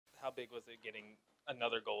How big was it getting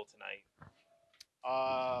another goal tonight?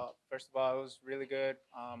 First of all, it was really good.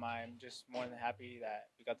 I'm just more than happy that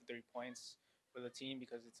we got the 3 points for the team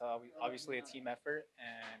because it's obviously a team effort,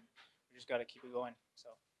 and we just got to keep it going. So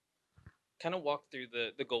Kind of walk through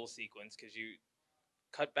the goal sequence because you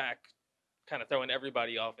cut back, kind of throwing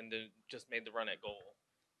everybody off, and then just made the run at goal.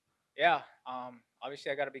 yeah,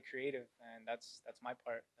 obviously I got to be creative, and that's my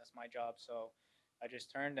part. That's my job. So I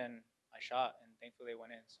just turned and I shot, and thankfully it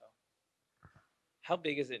went in. So How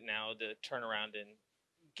big is it now to turn around and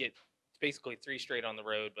get basically three straight on the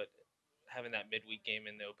road, but having that midweek game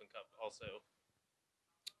in the Open Cup also?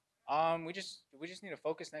 we just need to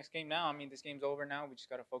focus next game now. I mean, this game's over now. We just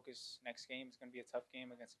got to focus next game. It's gonna be a tough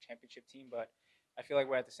game against a championship team, but I feel like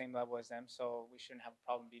we're at the same level as them, so we shouldn't have a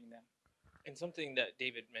problem beating them. And something that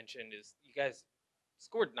David mentioned is you guys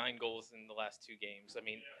scored 9 goals in the last 2 games. I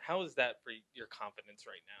mean, how is that for your confidence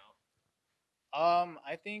right now?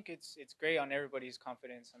 I think it's great on everybody's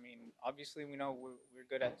confidence. I mean, obviously we know we're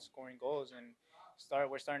good at scoring goals, and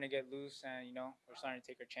we're starting to get loose, and we're starting to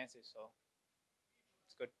take our chances. So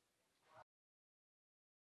it's good.